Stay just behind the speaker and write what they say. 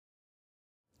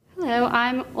Hello,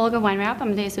 I'm OLGA WEINRAUB.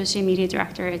 I'm the Associate Media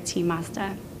Director at Team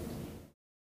Mazda.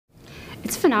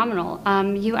 It's phenomenal.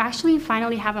 You actually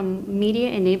finally have a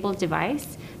media-enabled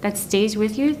device that stays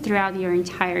with you throughout your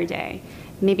entire day.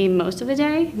 Maybe most of the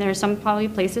day. There are some probably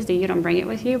places that you don't bring it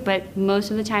with you, but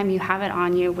most of the time you have it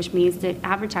on you, which means that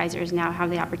advertisers now have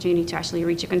the opportunity to actually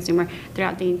reach a consumer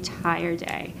throughout the entire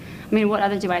day. I mean, what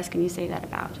other device can you say that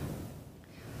about?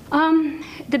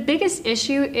 The biggest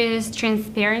issue is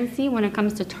transparency when it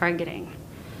comes to targeting.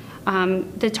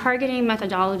 The targeting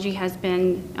methodology has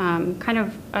been kind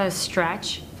of a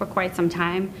stretch for quite some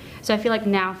time. So I feel like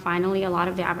now finally a lot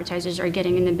of the advertisers are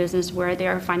getting in the business where they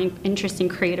are finding interesting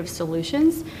creative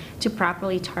solutions to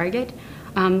properly target.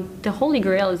 The holy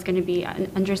grail is going to be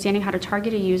understanding how to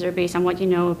target a user based on what you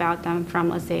know about them from,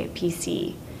 let's say, a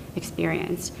PC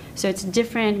experience. So it's a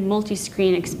different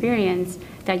multi-screen experience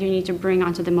that you need to bring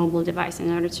onto the mobile device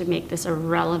in order to make this a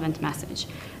relevant message.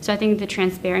 So I think the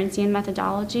transparency in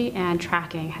methodology and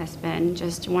tracking has been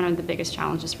just one of the biggest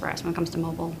challenges for us when it comes to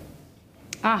mobile.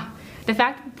 The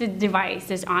fact that the device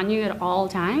is on you at all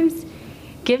times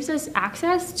gives us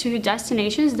access to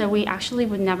destinations that we actually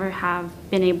would never have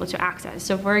been able to access.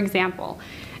 So for example,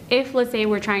 if let's say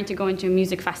we're trying to go into a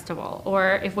music festival,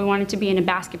 or if we wanted to be in a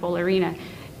basketball arena,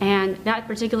 and that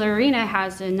particular arena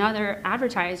has another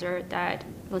advertiser that,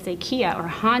 let's say Kia or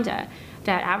Honda,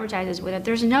 that advertises with it,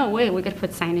 there's no way we could put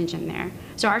signage in there.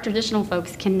 So our traditional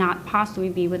folks cannot possibly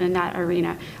be within that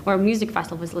arena. Or music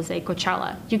festivals, let's say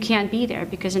Coachella, you can't be there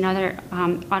because another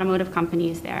automotive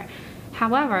company is there.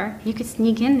 However, you could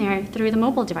sneak in there through the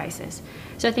mobile devices.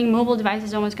 So I think mobile devices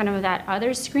is almost kind of that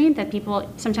other screen that people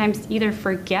sometimes either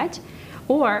forget,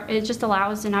 or it just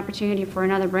allows an opportunity for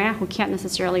another brand who can't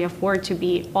necessarily afford to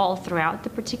be all throughout the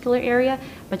particular area,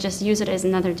 but just use it as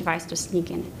another device to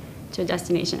sneak in to a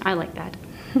destination. I like that.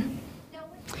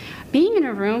 Being in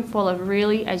a room full of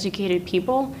really educated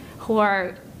people who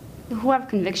have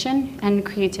conviction and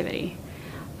creativity.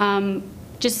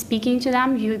 Just speaking to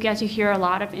them, you get to hear a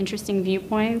lot of interesting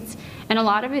viewpoints, and a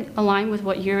lot of it align with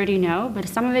what you already know, but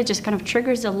some of it just kind of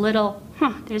triggers a little,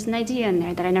 there's an idea in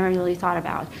there that I never really thought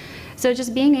about. So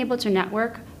just being able to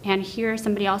network and hear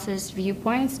somebody else's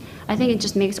viewpoints, I think it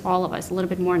just makes all of us a little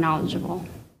bit more knowledgeable.